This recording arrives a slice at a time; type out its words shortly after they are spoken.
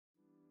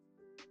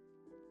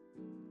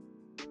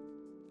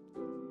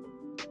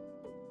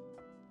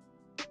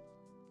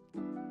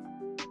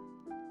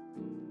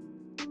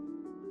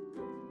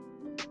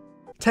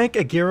Tank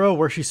Igira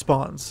where she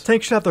spawns.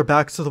 Tanks should have their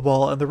backs to the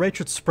wall and the rate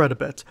should spread a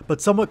bit,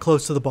 but somewhat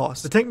close to the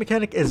boss. The tank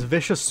mechanic is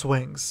vicious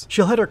swings.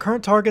 She'll hit her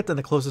current target and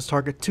the closest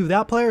target to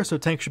that player, so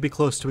tanks should be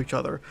close to each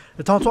other.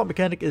 The taunt swap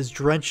mechanic is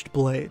drenched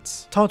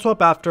blades. Taunt swap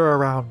after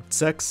around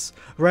 6.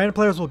 Random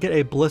players will get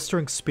a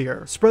blistering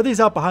spear. Spread these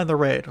out behind the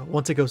raid.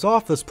 Once it goes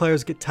off, those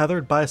players get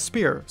tethered by a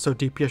spear, so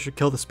DPS should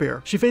kill the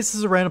spear. She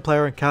faces a random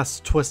player and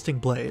casts Twisting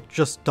Blade.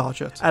 Just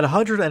dodge it. At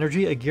 100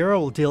 energy, Igira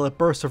will deal a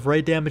burst of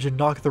raid damage and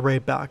knock the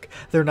raid back.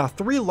 There are now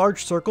 3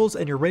 large circles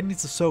and your raid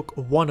needs to soak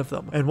one of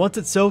them. And once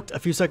it's soaked, a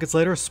few seconds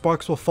later,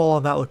 sparks will fall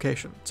on that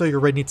location, so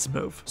your raid needs to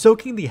move.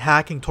 Soaking the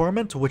Hacking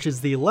Torment, which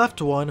is the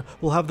left one,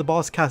 will have the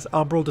boss cast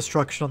Umbral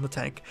Destruction on the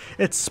tank.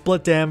 It's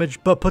split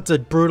damage, but puts a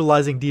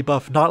brutalizing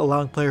debuff, not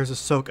allowing players to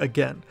soak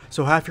again.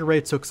 So half your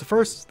raid soaks the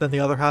first, then the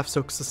other half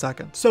soaks the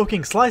second.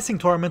 Soaking Slicing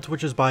Torment,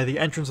 which is by the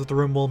entrance of the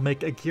room, will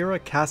make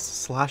Igira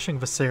cast Slashing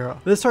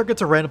Viscera. This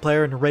targets a random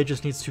player and your raid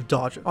just needs to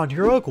dodge it. On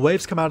Heroic,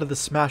 waves come out of the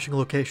smashing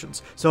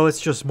locations, so it's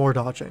just more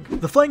dodging.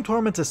 The Flaying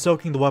Torment is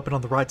soaking the weapon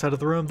on the right side of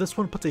the room. This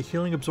one puts a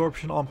healing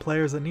absorption on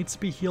players that needs to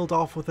be healed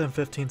off within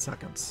 15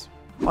 seconds.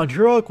 On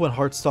Heroic, when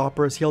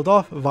Heartstopper is healed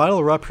off,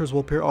 vital ruptures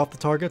will appear off the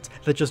targets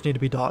that just need to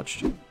be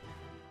dodged.